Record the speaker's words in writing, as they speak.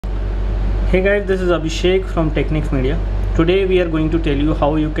Hey guys, this is Abhishek from Technics Media. Today we are going to tell you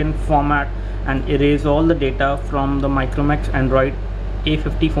how you can format and erase all the data from the Micromax Android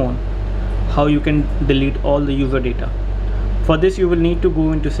A50 phone. How you can delete all the user data. For this you will need to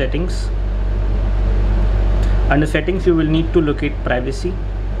go into settings. Under settings you will need to locate privacy.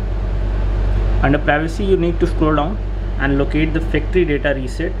 Under privacy you need to scroll down and locate the factory data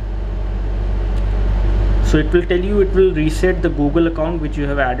reset. So it will tell you it will reset the Google account which you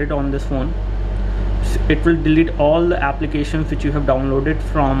have added on this phone. It will delete all the applications which you have downloaded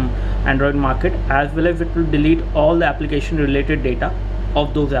from Android market, as well as it will delete all the application related data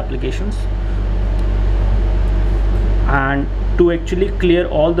of those applications. And to actually clear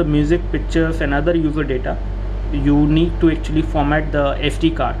all the music, pictures and other user data, you need to actually format the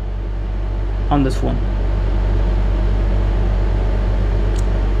SD card on this phone.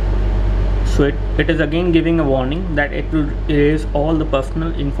 So it is again giving a warning that it will erase all the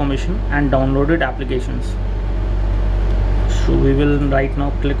personal information and downloaded applications. So we will right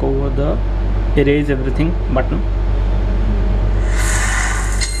now click over the erase everything button.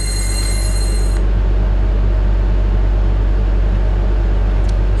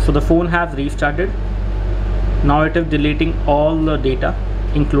 So the phone has restarted. Now it is deleting all the data,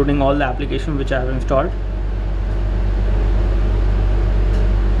 including all the applications which I have installed.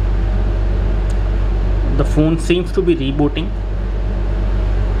 The phone seems to be rebooting.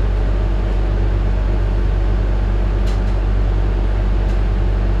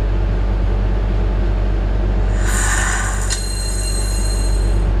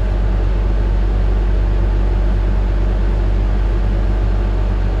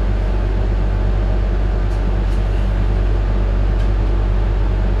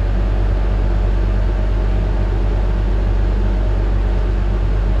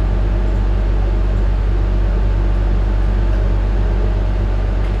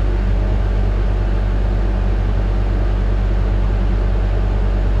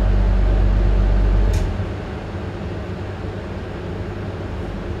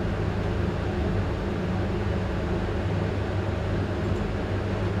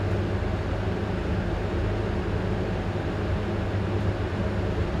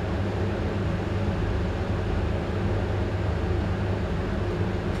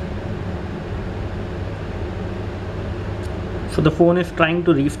 So the phone is trying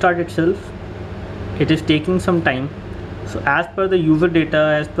to restart itself. It is taking some time. So as per the user data,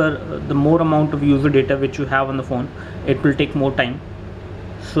 as per the more amount of user data which you have on the phone, it will take more time.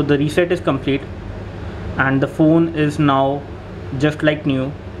 So the reset is complete and the phone is now just like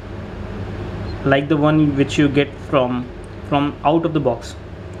new, like the one which you get from out of the box.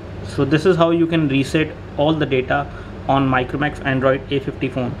 So this is how you can reset all the data on Micromax Android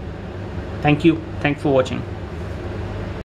A50 phone. Thank you. Thanks for watching.